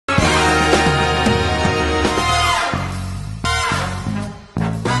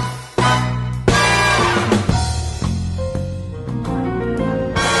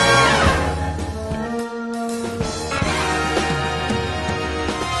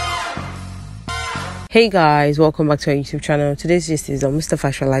Hey guys, welcome back to our YouTube channel. Today's gist is on Mustapha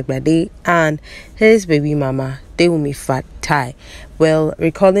Sholagbade and his baby mama, Adewumi Fatai. Well,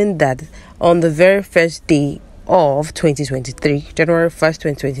 recalling that on the very first day of 2023, January 1st,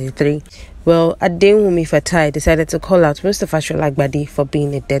 2023, Adewumi Fatai decided to call out Mustapha Sholagbade for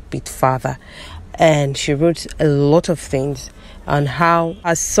being a deadbeat father. And she wrote a lot of things on how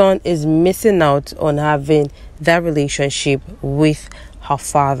her son is missing out on having that relationship with her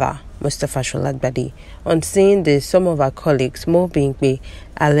father, Mustapha Sholagbade. On seeing this, some of our colleagues, Mo Bimpe,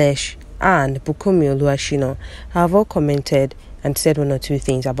 IREKE, and Bukunmi Oluwasina, have all commented and said one or two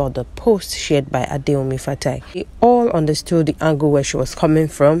things about the post shared by Adewumi Fatai. They all understood the angle where she was coming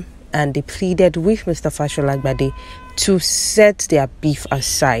from, and they pleaded with Mustapha Sholagbade to set their beef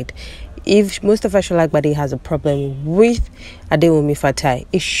aside. If Mustapha Sholagbade has a problem with Adewumi Fatai,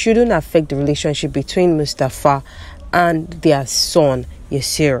 it shouldn't affect the relationship between Mustapha and their son,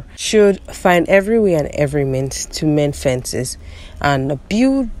 Yasir. Should find every way and every means to mend fences and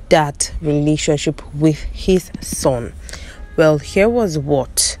build that relationship with his son. Well, here was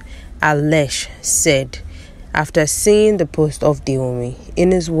what IREKE said after seeing the post of Adewumi.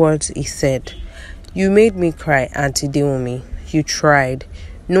 In his words, he said, "You made me cry, Auntie Adewumi. You tried.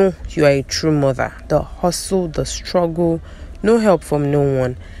 No, you are a true mother. The hustle, the struggle, no help from no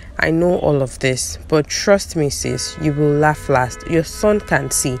one. I know all of this, but trust me, sis, you will laugh last. Your son can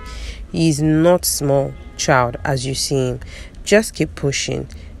see. He is not small child as you see him. Just keep pushing.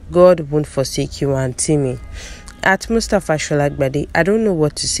 God won't forsake you, Auntie me." At Mustapha Sholagbade, I don't know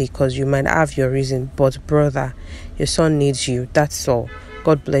what to say because you might have your reason, but brother, your son needs you. That's all.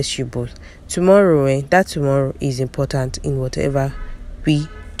 God bless you both. Tomorrow, that tomorrow is important in whatever we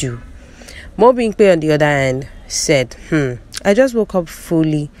do. Mo Bimpe, on the other hand, said, I just woke up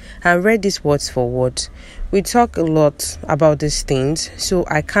fully and read these words for words. We talk a lot about these things, so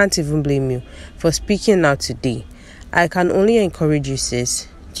I can't even blame you for speaking out today. I can only encourage you, sis.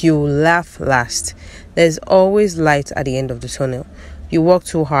 You'll laugh last. There's always light at the end of the tunnel. You work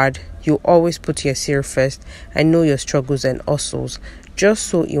too hard. You always put your Yasir first. I know your struggles and hustles, just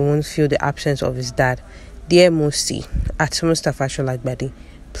so you won't feel the absence of his dad. Dear Mosi, at Mustapha Sholagbade,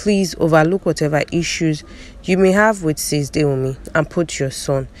 please overlook whatever issues you may have with Sis Adewumi and put your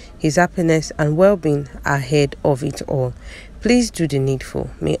son, his happiness and well-being ahead of it all. Please do the needful.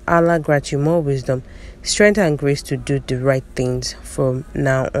 May Allah grant you more wisdom, strength and grace to do the right things from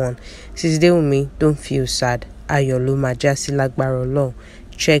now on. Sis Adewumi, don't feel sad. Ayolo Majasi Lagbaro Law.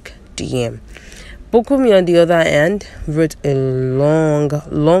 Check DM. Bukunmi, on the other hand, wrote a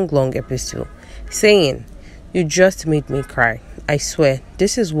long epistle saying, "You just made me cry. I swear,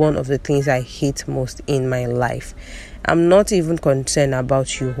 this is one of the things I hate most in my life. I'm not even concerned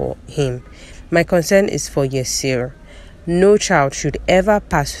about you or him. My concern is for Yasir. No child should ever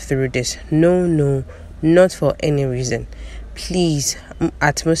pass through this. No, not for any reason. Please,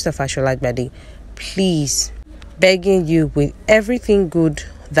 at Mustapha Sholagbade, please, begging you with everything good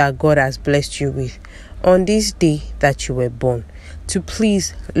that God has blessed you with on this day that you were born, to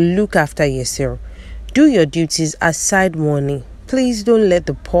please look after Yasir. Do your duties aside mourning. Please don't let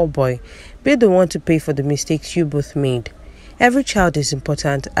the poor boy be the one to pay for the mistakes you both made. Every child is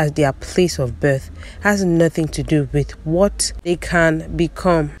important as their place of birth has nothing to do with what they can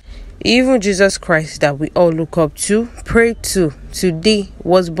become. Even Jesus Christ that we all look up to, pray to, today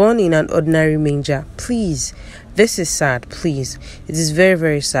was born in an ordinary manger. Please, this is sad, please. It is very,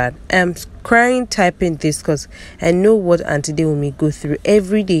 very sad. I'm crying typing this because I know what Auntie Adewumi go through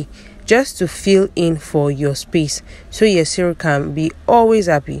every day, just to fill in for your space so your Yasir can be always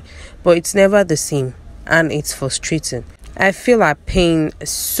happy, but it's never the same and it's frustrating. I feel her pain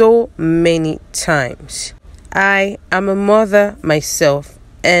so many times. I am a mother myself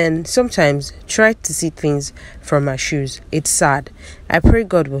and sometimes try to see things from her shoes. It's sad. I pray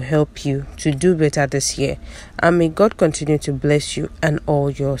God will help you to do better this year, and may God continue to bless you and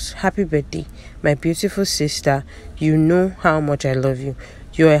all yours. Happy birthday, my beautiful sister. You know how much I love you.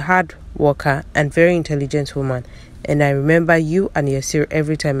 You're a hard worker and very intelligent woman, and I remember you and Yasir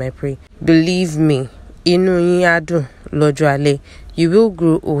every time I pray. Believe me, inu yin adun lojo ale. You will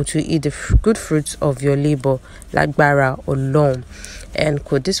grow old to eat the good fruits of your labor, Lagbara Olom. And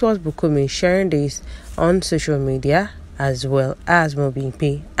this was Bukunmi sharing this on social media, as well as Mo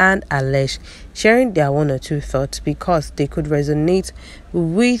Bimpe and IREKE sharing their one or two thoughts because they could resonate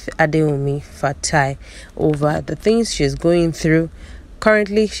with Adewumi Fatai over the things she's going through.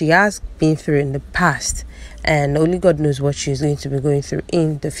 Currently, she has been through in the past, and only God knows what she's going to be going through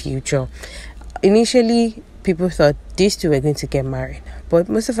in the future. Initially, people thought these two were going to get married, but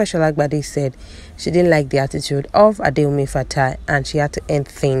Mustapha Sholagbade said she didn't like the attitude of Adewumi Fatai and she had to end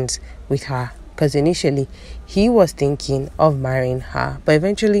things with her because initially he was thinking of marrying her, but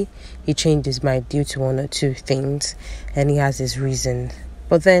eventually he changed his mind due to one or two things, and he has his reasons.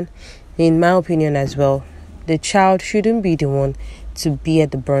 But then, in my opinion as well, the child shouldn't be the one to bear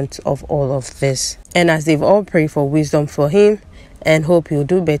the brunt of all of this. And as they've all prayed for wisdom for him and hope he'll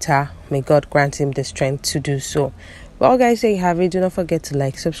do better, may God grant him the strength to do so. Well, guys, there you have it. Do not forget to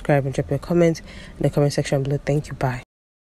like, subscribe, and drop your comments in the comment section below. Thank you. Bye.